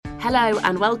Hello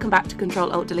and welcome back to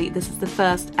Control Alt Delete. This is the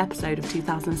first episode of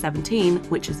 2017,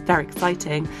 which is very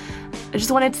exciting. I just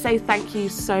wanted to say thank you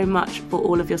so much for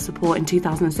all of your support in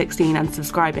 2016 and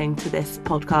subscribing to this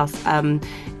podcast.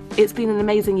 It's been an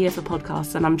amazing year for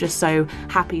podcasts and I'm just so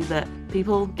happy that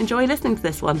people enjoy listening to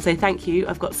this one. So thank you.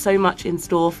 I've got so much in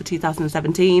store for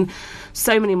 2017,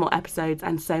 so many more episodes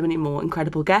and so many more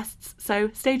incredible guests. So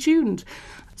stay tuned.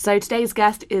 So today's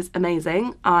guest is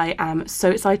amazing. I am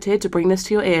so excited to bring this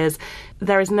to your ears.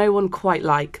 There is no one quite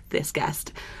like this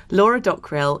guest. Laura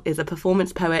Dockrill is a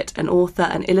performance poet, an author,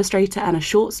 an illustrator and a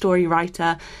short story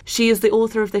writer. She is the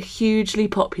author of the hugely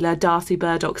popular Darcy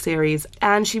Burdock series,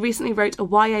 and she recently wrote a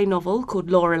YA novel called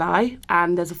Lorelei,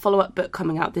 and there's a follow-up book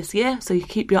coming out this year, so you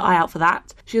keep your eye out for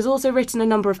that. She has also written a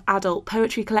number of adult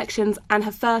poetry collections, and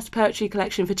her first poetry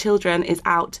collection for children is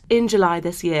out in July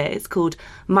this year. It's called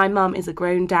My Mum is a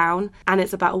Grown Down, and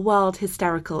it's about a wild,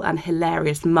 hysterical and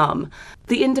hilarious mum.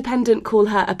 The Independent call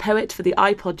her a poet for the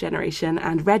iPod generation,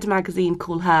 and Red Magazine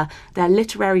call her their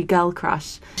literary girl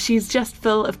crush. She's just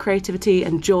full of creativity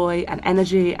and joy and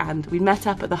energy, and we met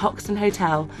up at the Hoxton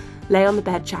Hotel, lay on the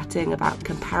bed chatting about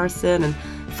comparison and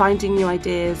finding new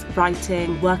ideas,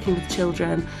 writing, working with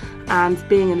children and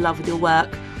being in love with your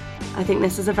work. I think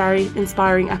this is a very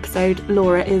inspiring episode.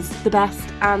 Laura is the best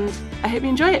and I hope you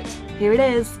enjoy it. Here it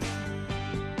is.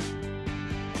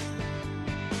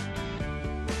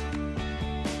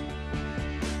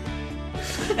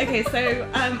 Okay, so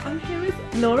I'm here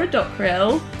with Laura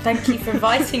Dockrill. Thank you for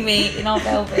inviting me in our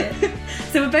velvet.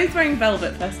 So we're both wearing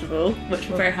velvet, first of all, which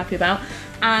we're very happy about.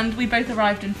 And we both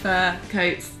arrived in fur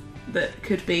coats that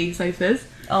could be sofas.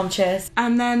 Armchairs.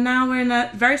 And then now we're in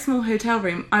a very small hotel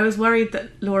room. I was worried that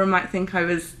Laura might think I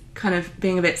was kind of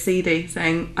being a bit seedy,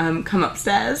 saying, come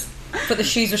upstairs. But the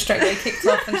shoes were straight away kicked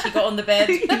off and she got on the bed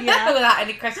without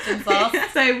any questions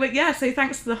asked. So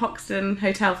thanks to the Hoxton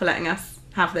Hotel for letting us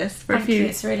have this for Thank a few. you,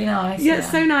 it's really nice. Yeah,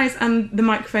 it's so nice, and the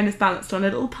microphone is balanced on a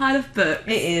little pile of books.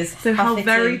 It is. So how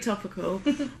very topical.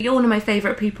 You're one of my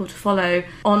favourite people to follow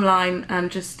online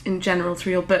and just in general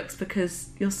through your books because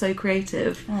you're so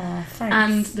creative. Oh, thanks.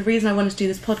 And the reason I wanted to do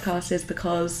this podcast is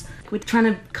because we're trying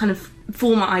to kind of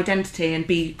form our identity and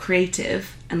be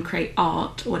creative and create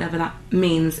art, or whatever that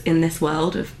means in this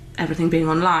world of everything being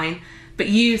online. But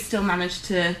you still manage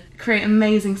to create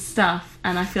amazing stuff,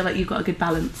 and I feel like you've got a good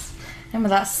balance. Emma,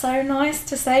 that's so nice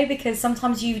to say, because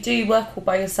sometimes you do work all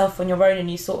by yourself on your own and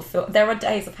you sort of feel... There are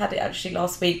days, I've had it actually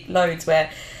last week, loads,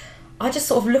 where I just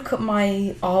sort of look at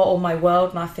my art or my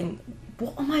world and I think,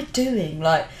 what am I doing?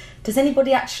 Like, does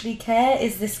anybody actually care?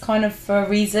 Is this kind of for a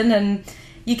reason? And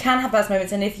you can have those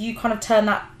moments, and if you kind of turn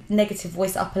that negative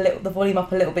voice up a little, the volume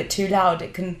up a little bit too loud,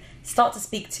 it can start to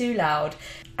speak too loud.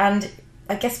 And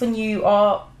I guess when you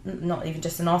are not even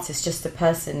just an artist, just a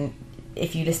person...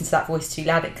 if you listen to that voice too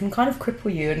loud, it can kind of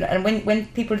cripple you. And when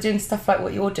people are doing stuff like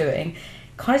what you're doing,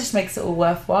 it kind of just makes it all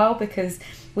worthwhile, because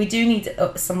we do need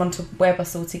someone to web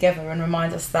us all together and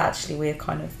remind us that actually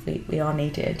we are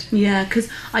needed. Yeah, because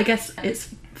I guess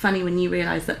it's funny when you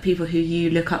realise that people who you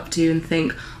look up to and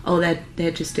think, oh,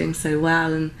 they're just doing so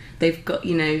well, and they've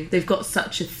got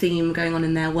such a theme going on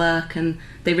in their work and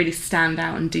they really stand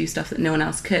out and do stuff that no one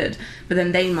else could. But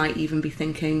then they might even be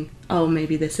thinking, oh,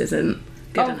 maybe this isn't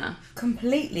good enough.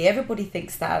 Completely. Everybody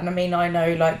thinks that. And I mean, I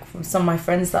know, like, from some of my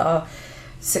friends that are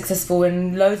successful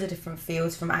in loads of different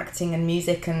fields, from acting and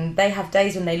music, and they have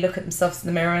days when they look at themselves in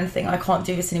the mirror and think, I can't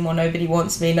do this anymore, nobody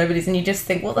wants me, and you just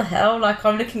think, what the hell? Like,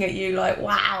 I'm looking at you like,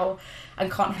 wow,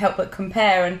 and can't help but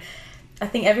compare. And I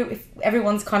think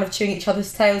everyone's kind of chewing each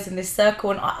other's tails in this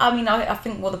circle. And I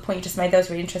think the point you just made there was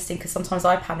really interesting, because sometimes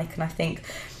I panic and I think,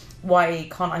 why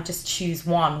can't I just choose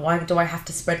one? Why do I have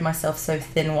to spread myself so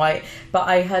thin? But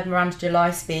I heard Miranda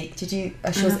July speak. Did you?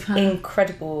 She was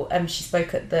incredible. She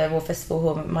spoke at the Royal Festival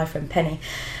Hall with my friend Penny,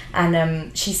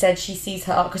 and she said she sees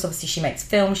her art, because obviously she makes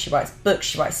films, she writes books,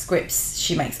 she writes scripts,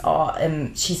 she makes art,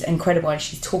 and she's incredible, and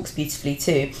she talks beautifully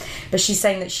too. But she's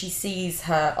saying that she sees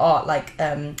her art like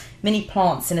mini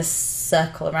plants in a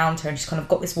circle around her, and she's kind of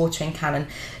got this watering can, and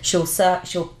she'll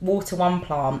water one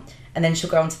plant, and then she'll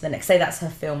go on to the next. Say that's her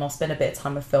film, I'll spend a bit of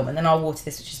time with film, and then I'll water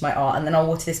this, which is my art, and then I'll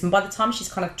water this. And by the time she's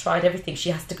kind of tried everything, she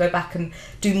has to go back and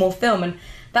do more film. And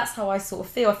that's how I sort of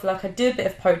feel. I feel like I do a bit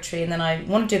of poetry, and then I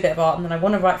want to do a bit of art, and then I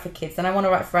want to write for kids, then I want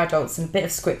to write for adults, and a bit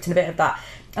of script and a bit of that.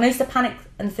 And I used to panic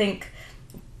and think,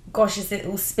 gosh, is it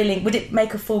all spilling? Would it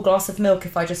make a full glass of milk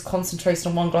if I just concentrated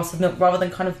on one glass of milk rather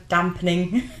than kind of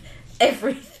dampening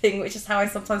everything, which is how I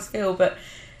sometimes feel. But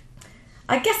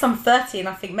I guess I'm 30 and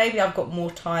I think maybe I've got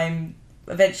more time.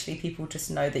 Eventually people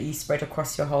just know that you spread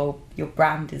across your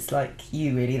brand is like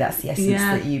you, really. That's the essence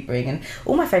that you bring. And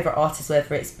all my favourite artists,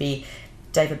 whether it's be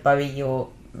David Bowie or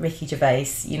Ricky Gervais,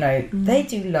 you know, they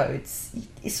do loads.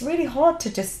 It's really hard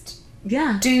to just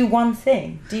do one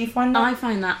thing. Do you find that? I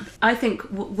find that. I think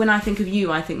when I think of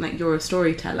you, I think that you're a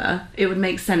storyteller. It would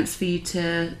make sense for you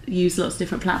to use lots of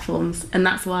different platforms, and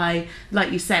that's why,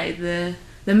 like you say, the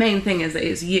main thing is that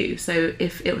it's you. So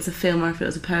if it was a film, or if it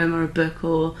was a poem or a book,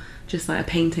 or just like a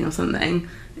painting or something,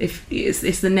 if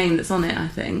it's the name that's on it, I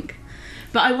think.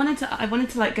 But I wanted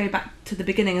to like go back to the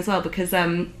beginning as well, because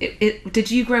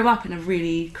did you grow up in a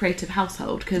really creative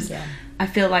household? Because I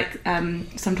feel like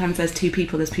sometimes there's two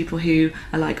people. There's people who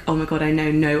are like, oh my god, I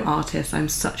know no artists, I'm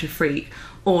such a freak,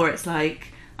 or it's like,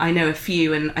 I know a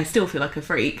few and I still feel like a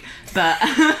freak, but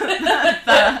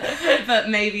but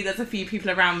maybe there's a few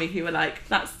people around me who are like,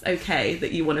 that's okay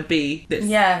that you want to be this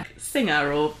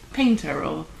singer or painter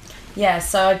or. Yeah,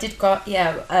 so I did grow up,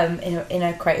 in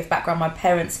a creative background. My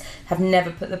parents have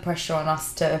never put the pressure on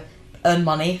us to earn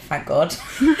money, thank God,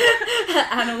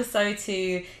 and also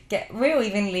to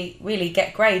really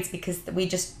get grades, because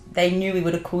they knew we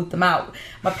would have called them out.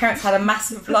 My parents had a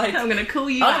massive I'm going to call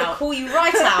you I'm going to call you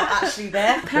right out, actually,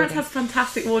 there. Parents have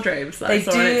fantastic wardrobes. They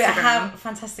do have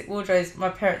fantastic wardrobes. My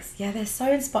parents, they're so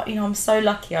inspired. You know, I'm so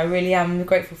lucky. I really am. I'm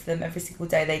grateful for them every single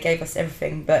day. They gave us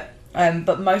everything, but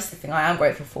most of the thing I am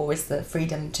grateful for is the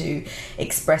freedom to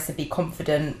express and be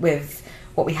confident with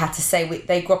what we had to say.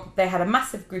 They had a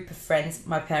massive group of friends,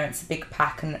 my parents, a big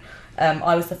pack, and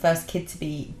I was the first kid to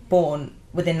be born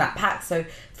within that pack. So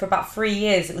for about 3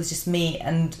 years it was just me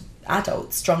and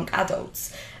drunk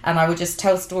adults, and I would just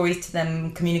tell stories to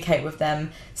them, communicate with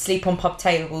them, sleep on pub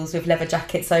tables with leather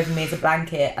jackets over me as a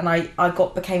blanket, and I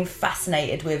became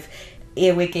fascinated with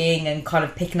earwigging and kind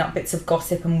of picking up bits of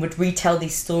gossip, and would retell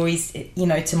these stories, you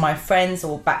know, to my friends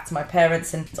or back to my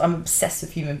parents. And I'm obsessed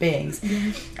with human beings.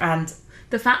 And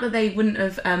the fact that they wouldn't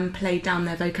have played down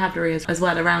their vocabulary as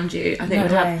well around you, I think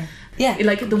would have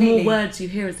like completely. The more words you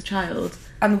hear as a child,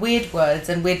 and weird words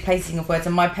and weird placing of words.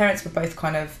 And my parents were both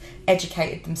kind of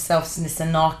educated themselves in this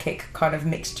anarchic kind of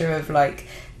mixture of like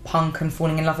punk and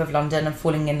falling in love with London and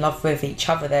falling in love with each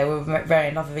other. They were very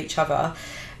in love with each other,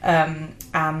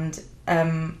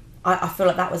 I feel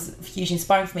like that was hugely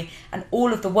inspiring for me. And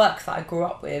all of the work that I grew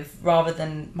up with, rather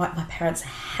than my parents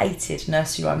hated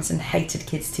nursery rhymes and hated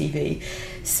kids TV,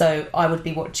 so I would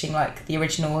be watching like the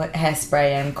original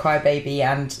Hairspray and Crybaby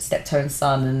and Steptoe and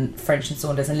Son and French and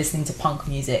Saunders and listening to punk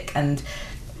music, and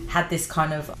had this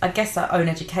kind of, I guess, our own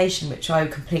education, which I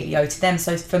completely owe to them.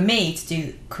 So for me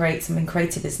to create something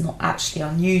creative is not actually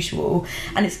unusual.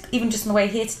 And it's even just on the way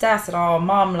here today, I said, oh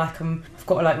Mum, like I've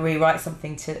got to like rewrite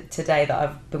something today that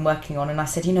I've been working on. And I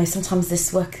said, you know, sometimes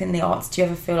this work in the arts, do you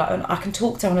ever feel like I can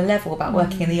talk to her on a level about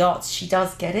working in the arts? She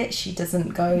does get it. She doesn't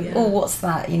go, oh, what's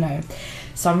that, you know.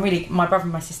 So my brother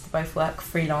and my sister both work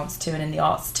freelance too and in the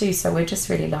arts too, so we're just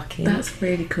really lucky. That's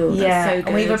really cool. Yeah, that's so good.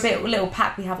 And we have a little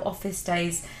pack. We have office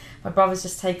days. My brother's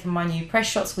just taken my new press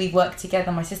shots. We work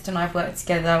together. My sister and I have worked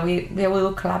together. We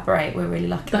all collaborate. We're really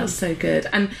lucky. That's so good.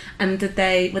 And were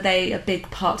they a big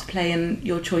part to play in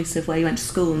your choice of where you went to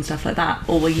school and stuff like that,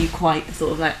 or were you quite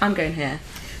sort of like, I'm going here?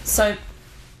 So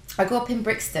I grew up in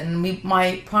Brixton.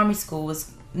 My primary school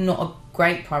was not a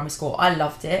great primary school. I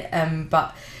loved it,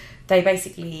 but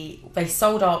they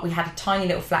sold we had a tiny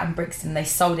little flat in Brixton. They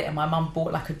sold it, and my mum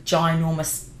bought like a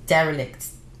ginormous derelict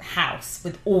house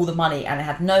with all the money, and it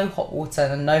had no hot water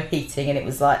and no heating, and it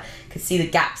was like, could see the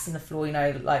gaps in the floor, you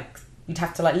know, like you'd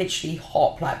have to like literally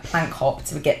plank hop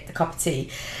to get the cup of tea.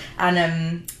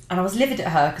 And I was livid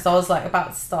at her because I was like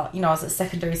about to start, you know, I was at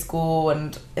secondary school,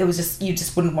 and it was just, you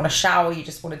just wouldn't want to shower, you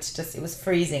just wanted to it was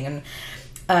freezing.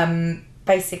 And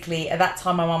basically at that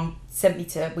time my mum sent me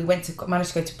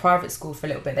managed to go to private school for a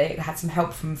little bit. They had some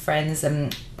help from friends,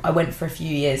 and I went for a few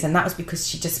years, and that was because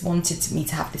she just wanted me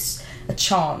to have a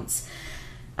chance.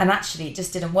 And actually it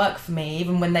just didn't work for me,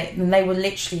 even when they were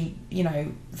literally, you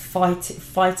know,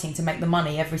 fighting to make the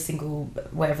money every single,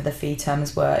 whatever the fee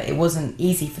terms were. It wasn't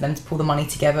easy for them to pull the money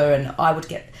together, and I would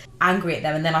get angry at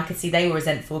them, and then I could see they were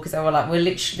resentful because they were like, we're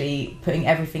literally putting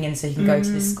everything in so you can go to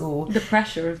this school. The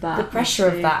pressure of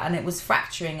that, and it was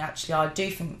fracturing. Actually, I do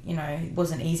think, you know, it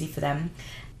wasn't easy for them.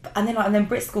 And then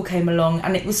Brit School came along,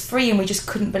 and it was free, and we just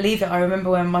couldn't believe it. I remember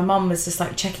when my mum was just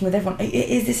like checking with everyone,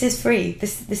 this is free,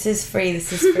 this is free,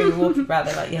 this is free. We're walking around,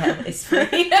 they're like, yeah, it's free.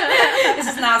 It's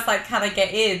just now, it's like, can I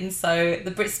get in? So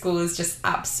the Brit School has just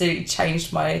absolutely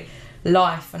changed my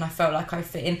life, and I felt like I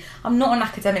fit in. I'm not an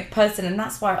academic person, and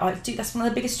that's why that's one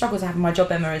of the biggest struggles I have in my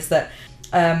job, Emma, is that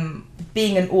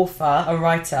being an author, a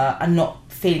writer, and not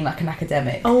feeling like an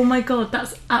academic. Oh my god,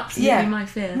 that's absolutely my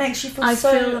fear. Makes you feel I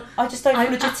just don't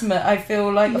feel legitimate. I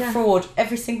feel like a fraud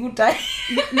every single day.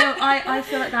 No, I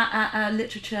feel like that at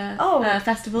literature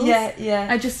festivals. Yeah.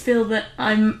 I just feel that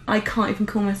I can't even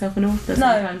call myself an author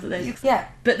sometimes at those. Yeah.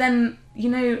 But then, you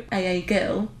know A.A.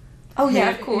 Gill? Oh yeah,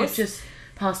 of course. Who just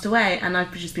passed away, and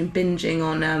I've just been binging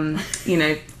on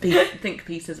think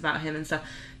pieces about him and stuff.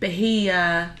 But he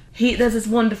there's this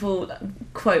wonderful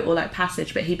quote or like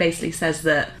passage, but he basically says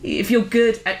that if you're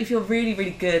really,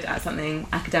 really good at something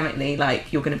academically,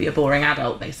 like, you're going to be a boring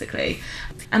adult, basically.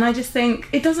 And I just think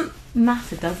it doesn't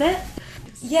matter, does it?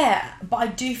 Yeah, but I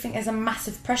do think there's a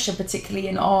massive pressure, particularly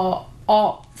in our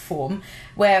art form,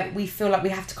 where we feel like we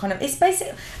have to kind of, it's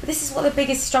basic. This is what the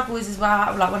biggest struggle is as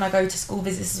well, like when I go to school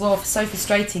visits as well. It's so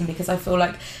frustrating because I feel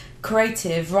like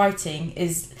creative writing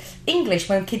is English.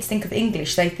 When kids think of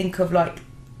English, they think of like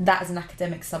that as an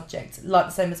academic subject, like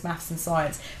the same as maths and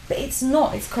science, but it's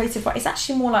not. It's creative. It's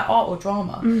actually more like art or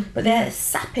drama. But they're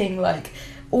sapping like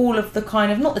all of the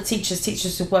kind of, not the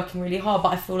teachers are working really hard, but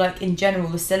I feel like in general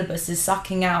the syllabus is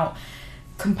sucking out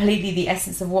completely the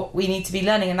essence of what we need to be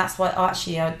learning. And that's why I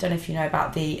don't know if you know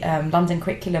about the London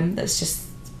curriculum that's just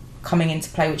coming into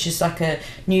play, which is like a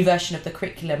new version of the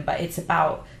curriculum, but it's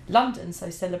about London, so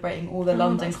celebrating all the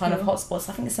London kind of hotspots.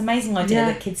 I think it's an amazing idea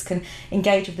that kids can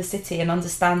engage with the city and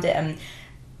understand it, and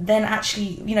then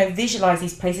actually, visualise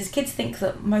these places. Kids think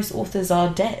that most authors are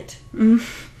dead.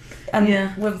 And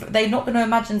they're not going to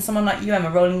imagine someone like you, Emma,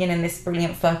 rolling in this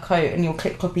brilliant fur coat and your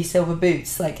clip-cloppy silver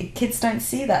boots. Like, kids don't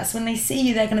see that. So when they see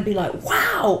you, they're going to be like,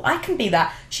 wow, I can be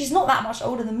that. She's not that much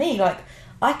older than me. Like,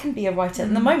 I can be a writer.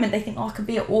 And the moment they think, I can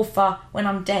be an author when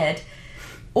I'm dead,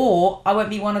 or I won't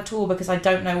be one at all because I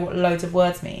don't know what loads of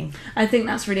words mean. I think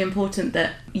that's really important,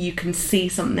 that you can see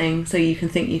something so you can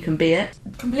think you can be it.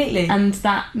 Completely. And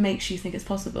that makes you think it's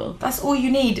possible. That's all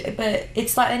you need. But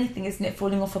it's like anything, isn't it?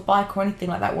 Falling off a bike or anything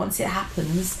like that. Once it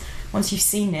happens, once you've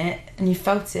seen it and you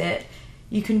felt it,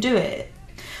 you can do it.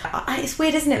 It's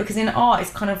weird, isn't it? Because in art,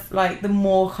 it's kind of like the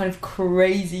more kind of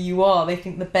crazy you are, they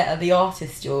think the better the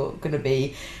artist you're going to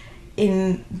be.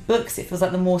 In books, it feels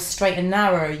like the more straight and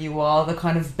narrow you are, the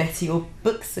kind of better your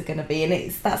books are going to be,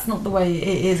 and that's not the way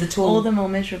it is at all. Or the more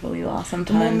miserable you are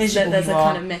sometimes. The more miserable There's a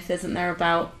kind of myth, isn't there,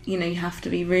 about, you have to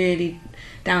be really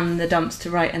down in the dumps to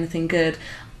write anything good.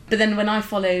 But then when I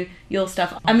follow your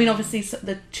stuff, I mean, obviously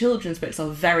the children's books are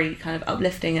very kind of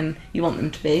uplifting, and you want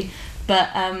them to be, but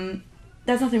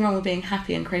there's nothing wrong with being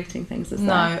happy and creating things, is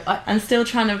there? No. And still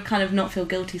trying to kind of not feel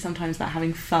guilty sometimes about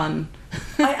having fun.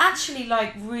 I actually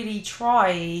really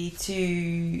try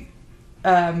to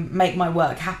make my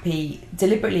work happy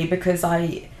deliberately, because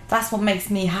that's what makes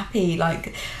me happy.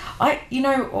 Like,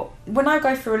 when I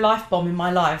go through a life bomb in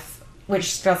my life,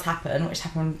 which does happen, which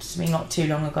happened to me not too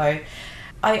long ago,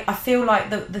 I feel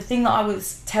like the thing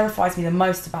that terrifies me the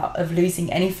most of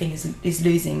losing anything is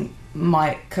losing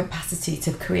my capacity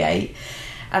to create.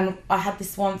 And I had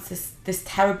this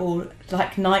terrible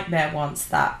nightmare once,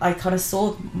 that I kind of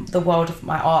saw the world of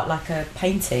my art like a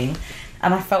painting,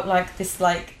 and I felt like this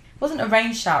it wasn't a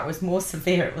rain shower, it was more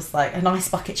severe. It was like an ice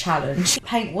bucket challenge.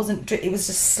 Paint wasn't it was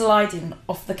just sliding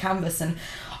off the canvas, and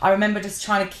I remember just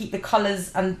trying to keep the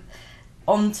colours and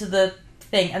onto the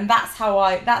thing, and that's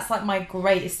like my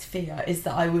greatest fear, is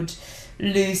that I would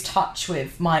lose touch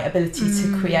with my ability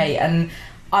to create. And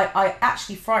I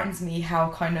actually frightens me how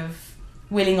kind of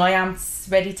willing I am,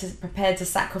 prepared to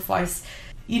sacrifice,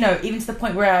 even to the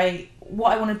point where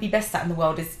what I want to be best at in the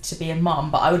world is to be a mum,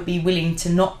 but I would be willing to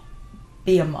not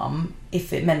be a mum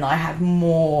if it meant that I had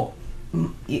more,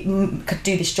 could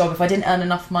do this job. If I didn't earn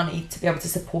enough money to be able to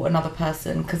support another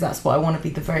person, because that's what I want to be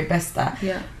the very best at,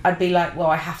 I'd be like, well,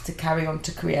 I have to carry on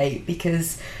to create,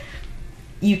 because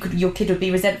your kid would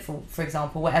be resentful, for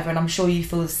example, whatever, and I'm sure you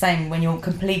feel the same when you're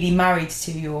completely married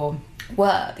to your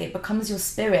work. It becomes your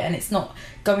spirit, and it's not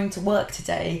going to work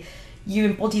today. You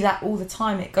embody that all the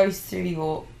time. It goes through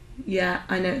your... Yeah,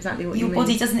 I know exactly what you mean. Your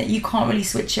body, doesn't it? You can't really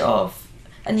switch it off.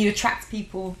 And you attract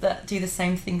people that do the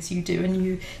same things you do,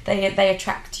 and they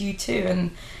attract you too.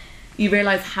 And you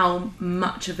realise how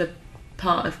much of a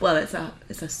part of,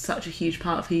 it's such a huge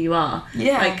part of who you are.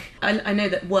 Yeah. Like, I know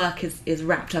that work is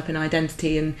wrapped up in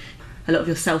identity, and a lot of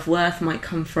your self-worth might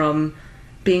come from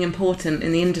being important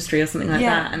in the industry or something like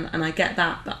that, and I get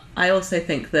that, but I also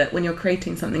think that when you're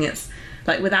creating something, it's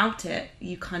like, without it,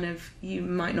 you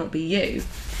might not be you.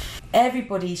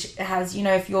 Everybody has,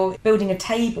 if you're building a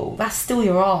table, that's still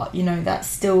your art, that's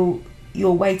still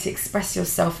your way to express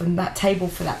yourself, and that table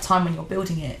for that time when you're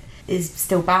building it is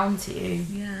still bound to you.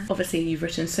 Yeah. Obviously, you've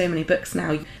written so many books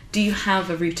now. Do you have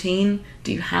a routine?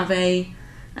 Do you have a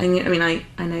And I mean,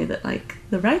 I know that like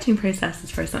the writing process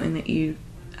is for something that you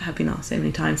have been asked so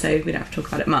many times, so we don't have to talk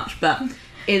about it much, but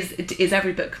is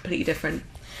every book completely different?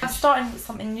 I'm starting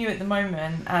something new at the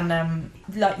moment, and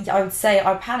like I would say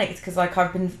I panicked because like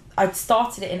I'd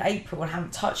started it in April and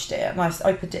haven't touched it, and I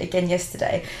opened it again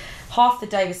yesterday. Half the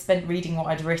day was spent reading what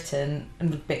I'd written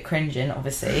and a bit cringing,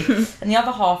 obviously, and the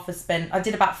other half was spent. I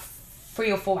did about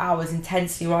 3 or 4 hours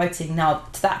intensely writing. Now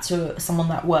to someone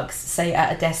that works, say,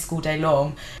 at a desk all day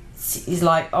long, is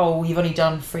like, oh, you've only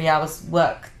done 3 hours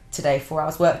work today, 4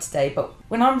 hours work today. But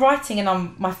when I'm writing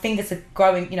and my fingers are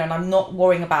growing, you know, and I'm not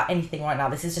worrying about anything right now,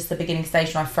 this is just the beginning stage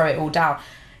and I throw it all down.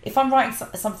 If I'm writing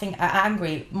something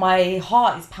angry, my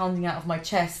heart is pounding out of my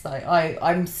chest. Like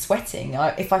I'm sweating.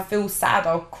 If I feel sad,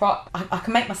 I'll cry. I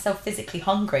can make myself physically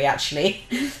hungry, actually,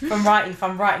 from writing. If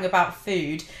I'm writing about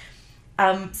food,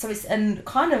 so it's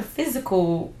kind of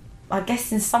physical, I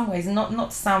guess, in some ways. Not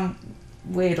to sound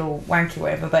weird or wanky or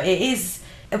whatever, but it is.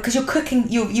 Because you're cooking,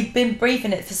 you've been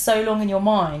breathing it for so long in your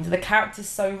mind. The character's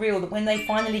so real that when they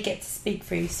finally get to speak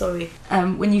for you,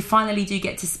 when you finally do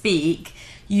get to speak,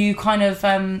 you kind of,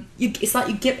 it's like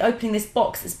you get opening this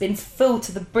box that's been filled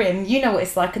to the brim. You know what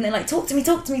it's like, and they're like, talk to me,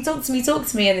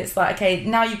 and it's like, okay,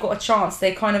 now you've got a chance.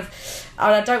 They kind of,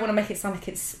 I don't want to make it sound like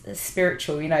it's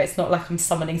spiritual, you know, it's not like I'm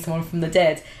summoning someone from the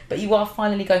dead, but you are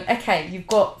finally going, okay, you've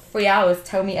got 3 hours,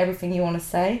 tell me everything you want to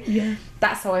say. Yeah.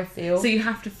 That's how I feel. So you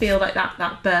have to feel like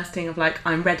that bursting of like,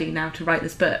 I'm ready now to write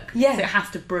this book. Yeah. So it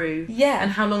has to brew. Yeah.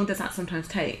 And how long does that sometimes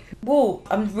take? Well,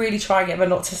 I'm really trying it, but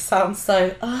not to sound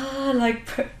so, like,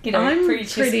 you know, I'm pretty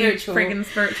spiritual. friggin'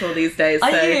 spiritual these days. Are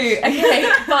so. you?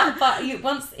 Okay. but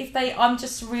I'm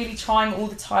just really trying all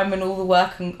the time, and all the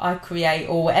work I create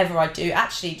or whatever I do,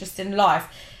 actually, just in life,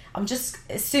 I'm just,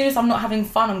 as soon as I'm not having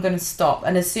fun, I'm going to stop.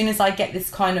 And as soon as I get this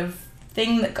kind of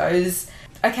thing that goes,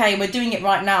 okay, we're doing it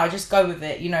right now, I just go with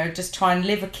it, you know, just try and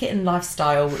live a kitten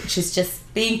lifestyle, which is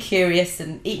just being curious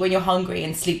and eat when you're hungry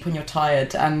and sleep when you're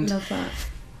tired and love that.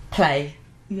 Play.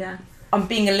 Yeah. I'm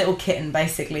being a little kitten,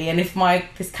 basically, and if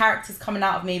this character's coming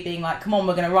out of me being like, come on,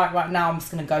 we're going to write right now, I'm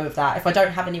just going to go with that. If I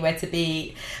don't have anywhere to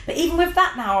be, but even with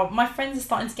that now, my friends are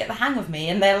starting to get the hang of me,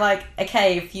 and they're like,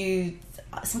 okay,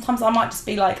 sometimes I might just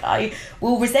be like, I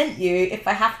will resent you if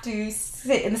I have to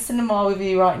sit in the cinema with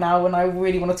you right now when I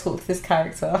really want to talk to this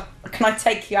character. Can I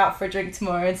take you out for a drink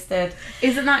tomorrow instead?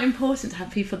 Isn't that important to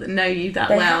have people that know you that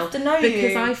they well? They have to know because you.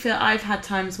 Because I feel I've had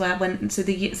times where so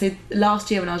last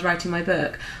year when I was writing my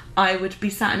book, I would be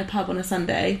sat in a pub on a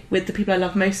Sunday with the people I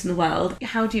love most in the world.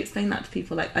 How do you explain that to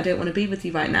people? Like, I don't want to be with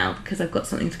you right now because I've got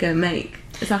something to go and make.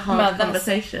 It's a hard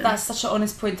conversation. That's such an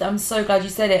honest point. I'm so glad you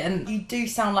said it. And you do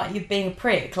sound like you're being a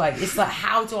prick. Like, it's like,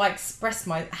 how do I express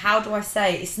how do I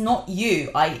say, it's not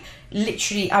you. I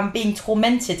literally am being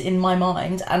tormented in my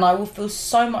mind, and I will feel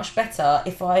so much better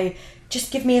if I just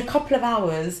give me a couple of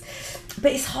hours.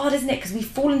 But it's hard, isn't it? Because we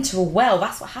fall into a well.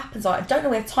 That's what happens. I don't know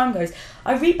where time goes.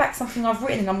 I read back something I've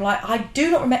written and I'm like, I do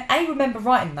not remember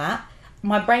writing that.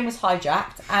 My brain was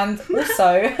hijacked, and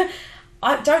also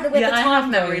I don't know where the time goes. I have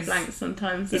memory blanks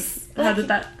sometimes. How did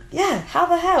that? Yeah, how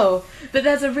the hell? But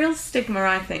there's a real stigma,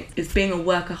 I think, is being a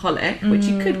workaholic, which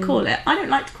you could call it. I don't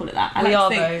like to call it that. I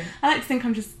like to think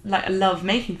I'm just like, I love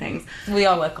making things. We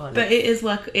are workaholics. But it is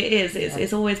work. It is.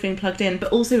 It's always been plugged in,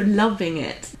 but also loving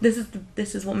it. This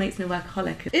is what makes me a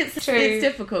workaholic. It's true. It's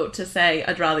difficult to say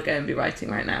I'd rather go and be writing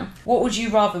right now. What would you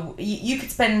rather? You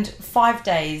could spend 5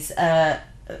 days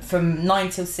from 9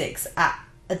 till 6 at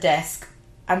a desk,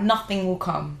 and nothing will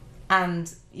come,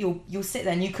 and you'll sit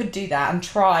there, and you could do that and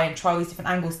try all these different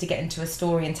angles to get into a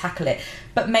story and tackle it.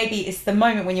 But maybe it's the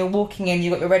moment when you're walking in,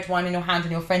 you've got your red wine in your hand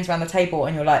and your friends around the table,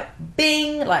 and you're like,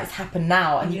 bing, like, it's happened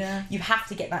now. And you have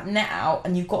to get that net out,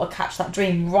 and you've got to catch that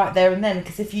dream right there and then,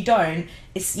 because if you don't,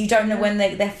 you don't know when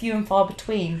they're few and far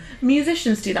between.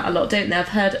 Musicians do that a lot, don't they? I've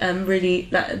heard really,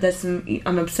 there's some,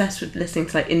 I'm obsessed with listening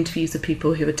to like interviews of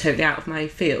people who are totally out of my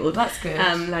field. That's good.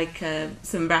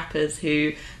 Some rappers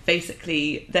who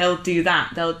basically they'll do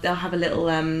that. They'll have a little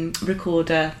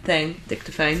recorder thing,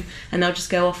 dictaphone, and they'll just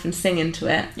go off and sing into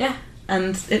it. Yeah.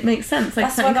 And it makes sense. Like,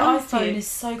 that's why the iPhone is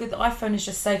so good. The iPhone has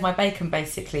just saved my bacon,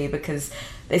 basically, because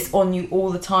it's on you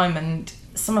all the time, and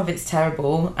some of it's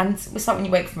terrible. And it's like when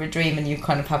you wake from a dream and you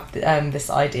kind of have this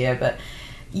idea, but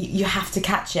you have to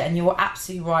catch it. And you're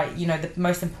absolutely right. You know, the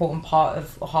most important part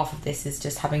of half of this is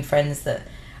just having friends that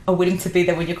are willing to be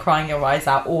there when you're crying your eyes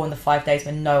out, or on the 5 days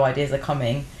when no ideas are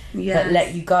coming. But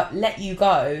let you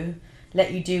go.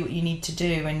 let you do what you need to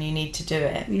do when you need to do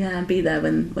it. Yeah, and be there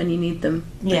when you need them,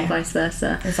 and vice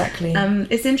versa. Exactly.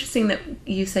 It's interesting that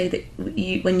you say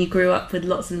that when you grew up with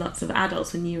lots and lots of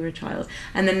adults when you were a child,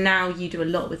 and then now you do a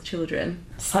lot with children.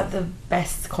 It's like the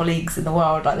best colleagues in the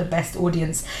world, like the best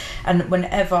audience. And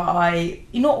whenever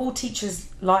not all teachers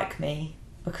like me,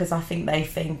 because I think they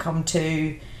think I'm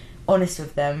too honest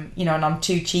with them, and I'm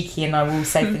too cheeky, and I will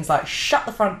say things like shut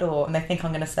the front door, and they think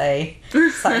I'm going to say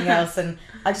something else. And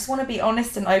I just want to be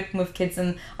honest and open with kids,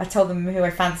 and I tell them who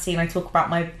I fancy, and I talk about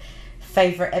my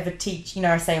favourite ever teacher.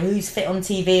 I say who's fit on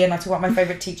TV, and I talk about my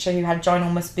favourite teacher who had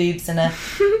ginormous boobs and a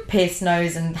pierced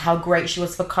nose and how great she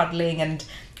was for cuddling. And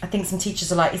I think some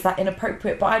teachers are like, is that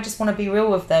inappropriate? But I just want to be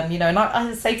real with them, and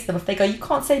I say to them, if they go, you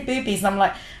can't say boobies, and I'm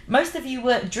like, most of you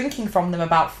were drinking from them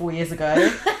about 4 years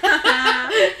ago.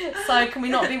 So can we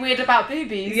not be weird about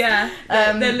boobies? Yeah,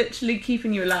 they're literally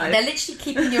keeping you alive. They're literally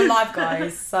keeping you alive,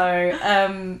 guys. So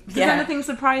Does anything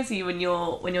surprise you when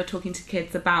you're talking to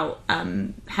kids about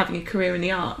having a career in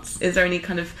the arts? Is there any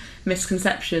kind of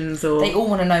misconceptions? Or they all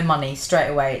want to know money straight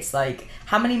away. It's like,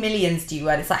 how many millions do you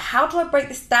earn? It's like, how do I break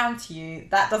this down to you?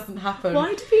 That doesn't happen.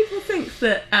 Why do people think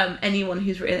that anyone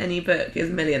who's written any book is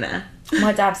a millionaire?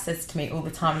 My dad says to me all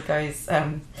the time, he goes,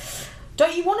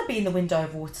 don't you want to be in the window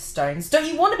of Waterstones? Don't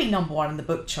you want to be number one in the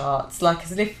book charts? Like,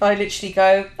 as if I literally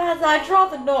go, I'd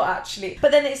rather not, actually.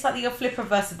 But then it's like the flip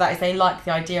reverse of that is they like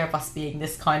the idea of us being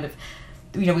this kind of,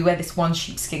 we wear this one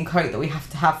sheepskin coat that we have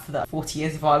to have for the 40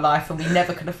 years of our life, and we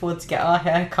never can afford to get our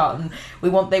hair cut, and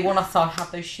they want us to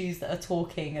have those shoes that are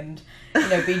talking, and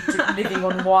be living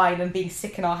on wine and being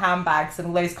sick in our handbags and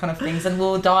all those kind of things, and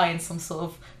we'll die in some sort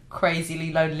of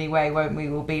crazily lonely way, won't we?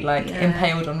 We'll be like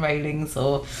impaled on railings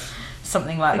or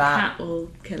something like that. The cat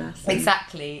will kill us.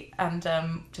 Exactly. And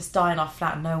just die in our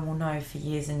flat and no one will know for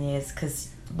years and years because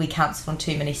we cancelled on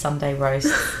too many Sunday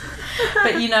roasts.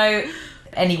 But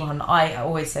anyone, I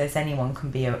always say anyone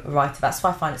can be a writer. That's why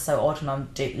I find it so odd when I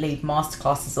lead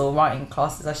masterclasses or writing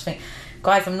classes. I just think,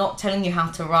 guys, I'm not telling you how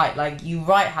to write. Like, you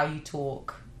write how you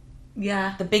talk.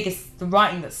 Yeah. The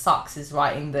writing that sucks is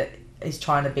writing that is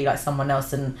trying to be like someone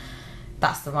else, and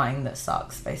that's the writing that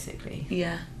sucks, basically.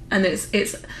 Yeah. And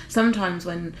it's sometimes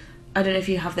when, I don't know if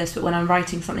you have this, but when I'm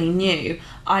writing something new,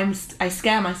 I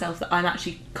scare myself that I'm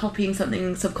actually copying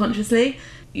something subconsciously.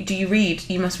 Do you read?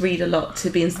 You must read a lot to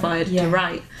be inspired to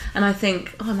write. And I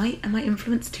think, am I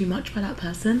influenced too much by that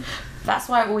person? That's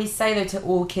why I always say though to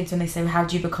all kids when they say, how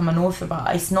do you become an author?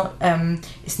 But it's not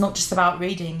just about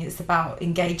reading, it's about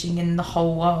engaging in the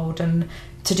whole world. And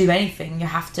to do anything, you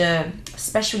have to,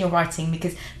 especially when you're writing,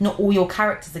 because not all your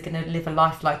characters are going to live a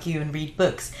life like you and read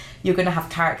books. You're going to have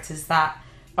characters that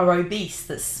are obese,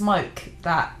 that smoke,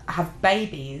 that have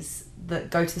babies,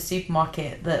 that go to the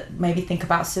supermarket, that maybe think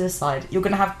about suicide. You're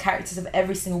going to have characters of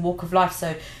every single walk of life,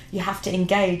 so you have to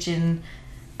engage and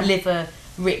live a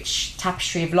rich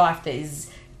tapestry of life that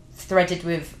is threaded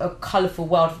with a colourful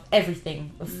world of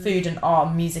everything, of food and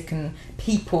art, music and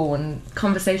people and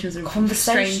conversations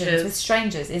with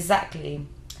strangers. Exactly.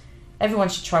 Everyone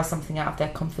should try something out of their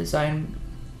comfort zone.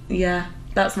 Yeah,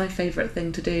 that's my favourite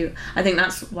thing to do. I think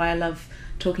that's why I love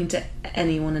talking to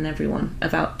anyone and everyone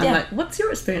about. I'm like, what's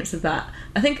your experience of that?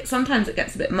 I think sometimes it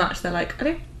gets a bit much. They're like, I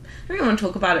don't really want to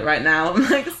talk about it right now. I'm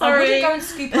like, sorry. I wouldn't go and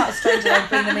scoop out a stranger and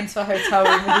bring them into a hotel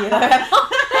room with you though.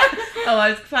 Oh,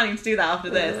 I was planning to do that after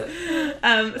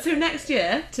this. So next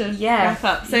year, to wrap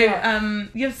up, so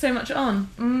you have so much on.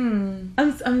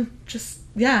 I'm just,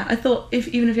 I thought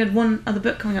even if you had one other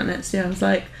book coming out next year, I was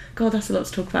like, God, that's a lot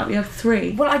to talk about. We have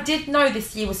 3. Well, I did know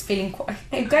this year was feeling quite...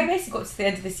 I basically got to the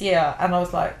end of this year and I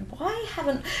was like, why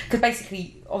haven't... Because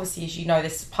basically, obviously, as you know,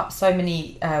 there's so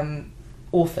many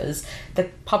authors. The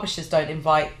publishers can't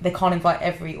invite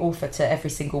every author to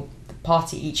every single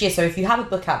party each year. So if you have a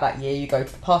book out that year, you go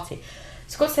to the party.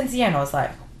 So I got to the end of the year and I was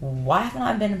like, why haven't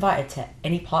I been invited to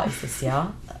any parties this year?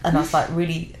 And I was like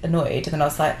really annoyed. And then I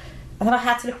was like... And then I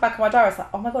had to look back at my diary. I was like,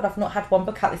 oh my God, I've not had one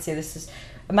book out this year.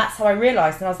 And that's how I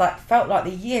realised. And I was like, felt like the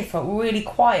year felt really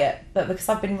quiet. But because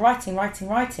I've been writing.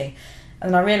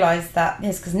 And then I realised that,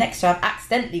 because next year I've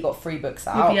accidentally got 3 books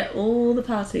out. You'll be at all the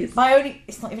parties.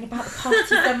 It's not even about the parties.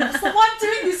 That's not why I'm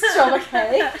doing this job,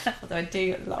 okay? Although I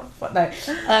do love, but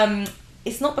no.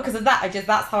 It's not because of that.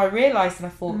 That's how I realised. And I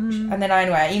thought, and then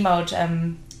I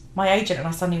emailed my agent and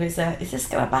I suddenly was, is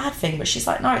this a bad thing? But she's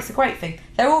like, no, it's a great thing.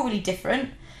 They're all really different.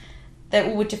 They're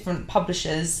all with different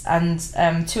publishers, and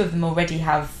 2 of them already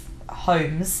have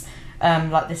homes.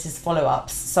 Like this is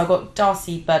follow-ups. So I got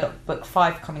Darcy Burdock book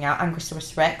 5 coming out,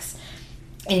 Anguirus Rex,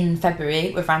 in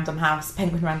February with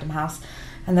Penguin Random House,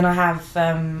 and then I have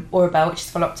Aurabelle, which is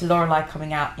follow-up to Lorelei,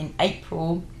 coming out in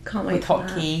April. Can't wait with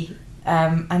Hotkey.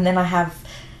 And then I have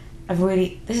a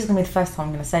really... This is going to be the first time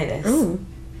I'm going to say this. Ooh.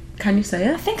 Can you say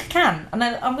I it? think I can. And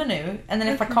I'm going to. And then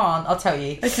if I can't, I'll tell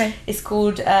you. Okay. It's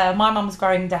called My Mum's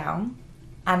Growing Down.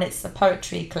 And it's a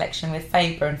poetry collection with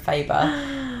Faber and Faber.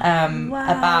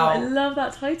 Wow, I love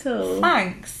that title.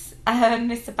 Thanks.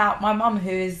 It's about my mum,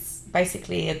 who is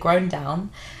basically a grown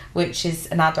down, which is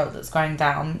an adult that's growing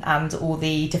down, and all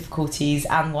the difficulties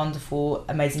and wonderful,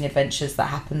 amazing adventures that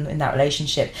happen in that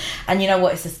relationship. And you know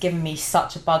what? It's just given me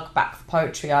such a bug back for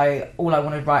poetry. All I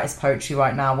want to write is poetry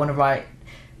right now. I want to write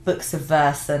books of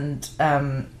verse, and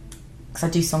because I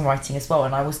do songwriting as well,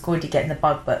 and I was already getting the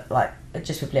bug, but like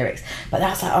just with lyrics. But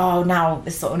that's like, oh, now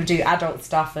this is what I want to do, adult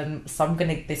stuff, and so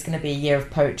there's gonna be a year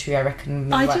of poetry, I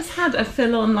reckon. I just had a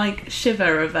full-on like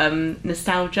shiver of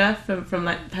nostalgia from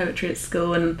like poetry at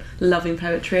school and loving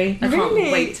poetry. I can't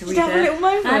wait to read it. Have a little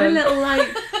moment. I had a little like,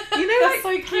 you know, like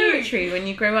so poetry when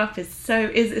you grow up is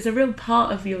a real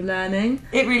part of your learning.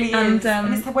 It really is,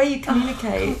 and it's the way you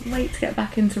communicate. I can't wait to get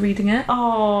back into reading it.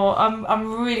 Oh,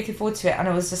 I'm really looking forward to it, and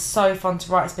it was just so fun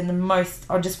to write. It's been the most.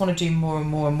 I just want to do more and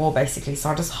more and more, basically.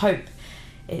 So I just hope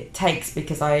it takes,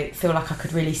 because I feel like I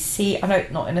could really see, I know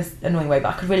not in an annoying way,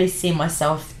 but I could really see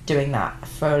myself doing that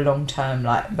for a long term.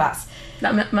 Like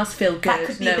that must feel good. That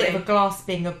could be a bit of a glass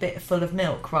being a bit full of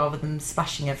milk rather than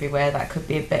splashing everywhere. That could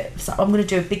be a bit. So I'm going to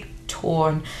do a big tour,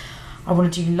 and I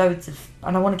want to do loads of,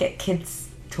 and I want to get kids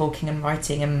talking and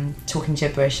writing and talking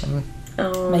gibberish and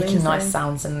making nice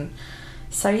sounds. And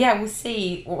so yeah, we'll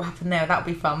see what will happen there. That'll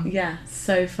be fun. Yeah,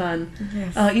 so fun.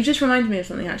 Yes. You just reminded me of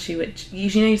something actually, which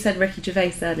you said Ricky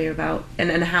Gervais earlier about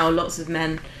and how lots of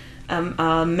men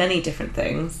are many different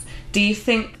things. Do you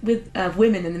think with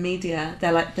women in the media,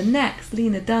 they're like the next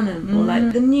Lena Dunham or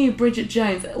like the new Bridget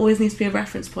Jones? It always needs to be a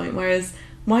reference point. Whereas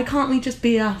why can't we just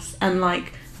be us and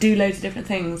like do loads of different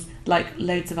things like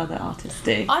loads of other artists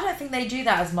do? I don't think they do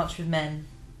that as much with men.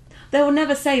 They will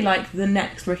never say like the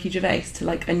next Ricky Gervais to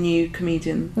like a new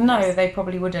comedian. No, they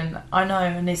probably wouldn't. I know,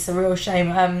 and it's a real shame.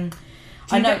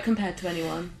 Do you get compared to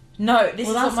anyone? No, this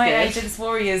is that's what my good. agents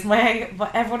worry is.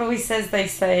 Everyone always says, they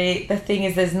say the thing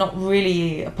is there's not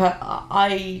really. But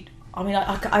I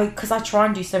mean, because I try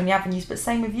and do so many avenues, but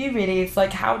same with you really. It's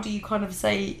like, how do you kind of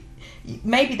say?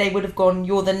 Maybe they would have gone,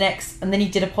 you're the next, and then you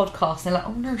did a podcast and they're like,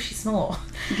 oh no, she's not.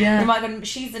 Yeah. They might have gone,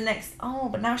 she's the next, oh,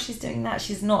 but now she's doing that,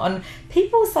 she's not. And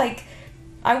people's like,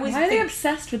 I always Why are they think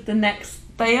obsessed with the next?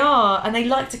 they are, and they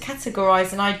like to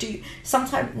categorise, and I do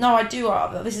sometimes. No, I do.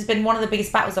 This has been one of the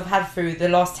biggest battles I've had through the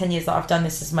last 10 years that I've done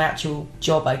this as my actual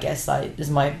job, I guess, like as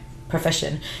my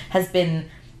profession, has been,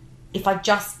 if I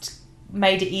just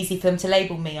made it easy for them to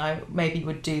label me, I maybe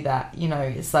would do that. You know,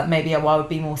 it's like maybe I would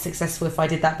be more successful if I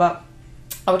did that, but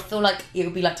I would feel like it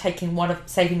would be like saving one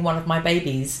of my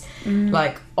babies,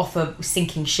 like off a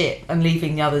sinking ship and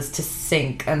leaving the others to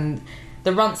sink, and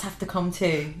the runts have to come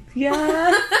too.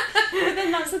 Yeah. But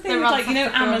then that's the thing with like,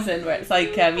 Amazon, where it's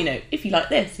like, if you like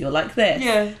this, you'll like this.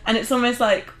 Yeah. And it's almost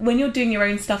like when you're doing your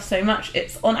own stuff so much,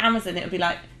 it's on Amazon, it'll be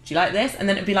like, do you like this? And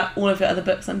then it'll be like all of your other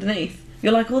books underneath.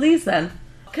 You're like, all these then?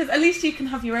 Because at least you can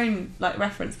have your own like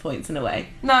reference points in a way.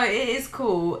 No, it is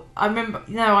cool. I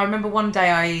remember one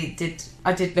day I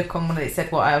did look on one that it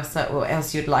said what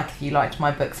else you'd like if you liked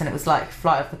my books, and it was like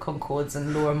Flight of the Conchords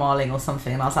and Laura Marling or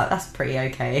something, and I was like, that's pretty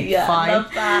okay. Yeah, fine. I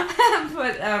love that.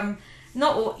 But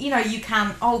not all, you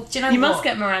can. Oh, do you know you what? must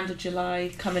get Miranda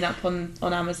July coming up on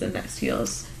Amazon next to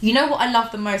yours. You know what I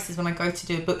love the most is when I go to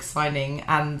do a book signing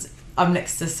and I'm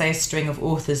next to, say, a string of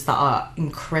authors that are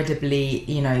incredibly,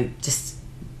 just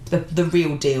the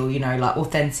real deal, like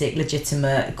authentic,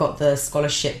 legitimate, got the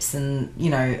scholarships and,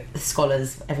 the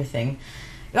scholars, everything.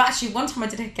 Actually, one time I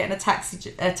did get in a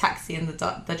taxi and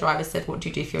the driver said, what do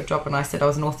you do for your job? And I said I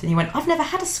was an author, and he went, I've never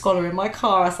had a scholar in my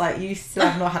car. I was like, you still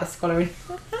have not had a scholar in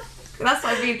That's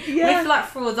what I mean. Yeah. We feel like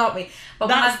frauds, aren't we? But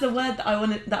that's the word that I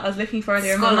was looking for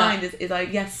earlier in my mind is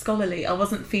yes, scholarly. I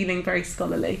wasn't feeling very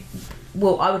scholarly.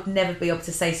 Well, I would never be able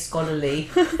to say scholarly.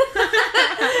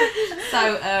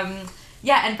 So,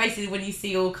 and basically when you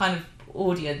see your kind of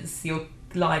audience, your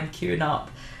line queuing up,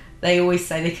 they always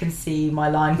say they can see my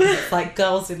line, because it's like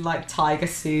girls in like tiger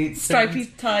suits, stripy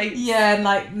tights, and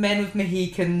like men with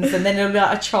Mohicans, and then it'll be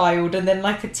like a child, and then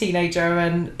like a teenager,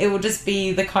 and it will just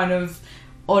be the kind of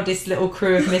oddest little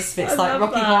crew of misfits, like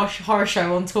Rocky Horror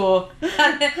Show on tour.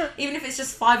 And even if it's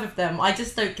just 5 of them, I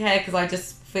just don't care, because I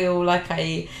just feel like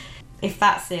if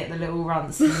that's it, the little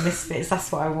runts and the misfits,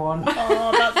 that's what I want.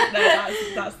 Oh,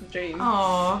 that's the dream.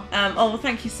 Oh. Well,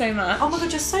 thank you so much. Oh my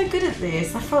god, you're so good at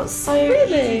this. I felt so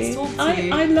really easy to talk to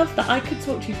you. I love that. I could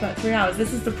talk to you for like 3 hours.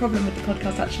 This is the problem with the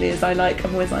podcast actually, is I'm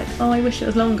always like, oh, I wish it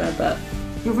was longer, but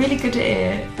you're really good at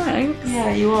it. Thanks.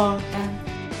 Yeah, you are.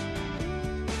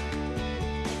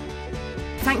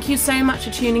 Thank you so much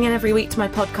for tuning in every week to my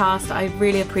podcast. I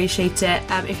really appreciate it.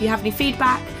 If you have any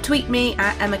feedback, tweet me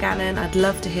at Emma Gannon. I'd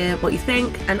love to hear what you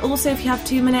think. And also, if you have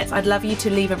 2 minutes, I'd love you to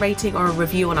leave a rating or a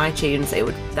review on iTunes.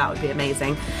 That would be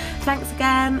amazing. Thanks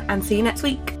again, and see you next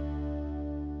week.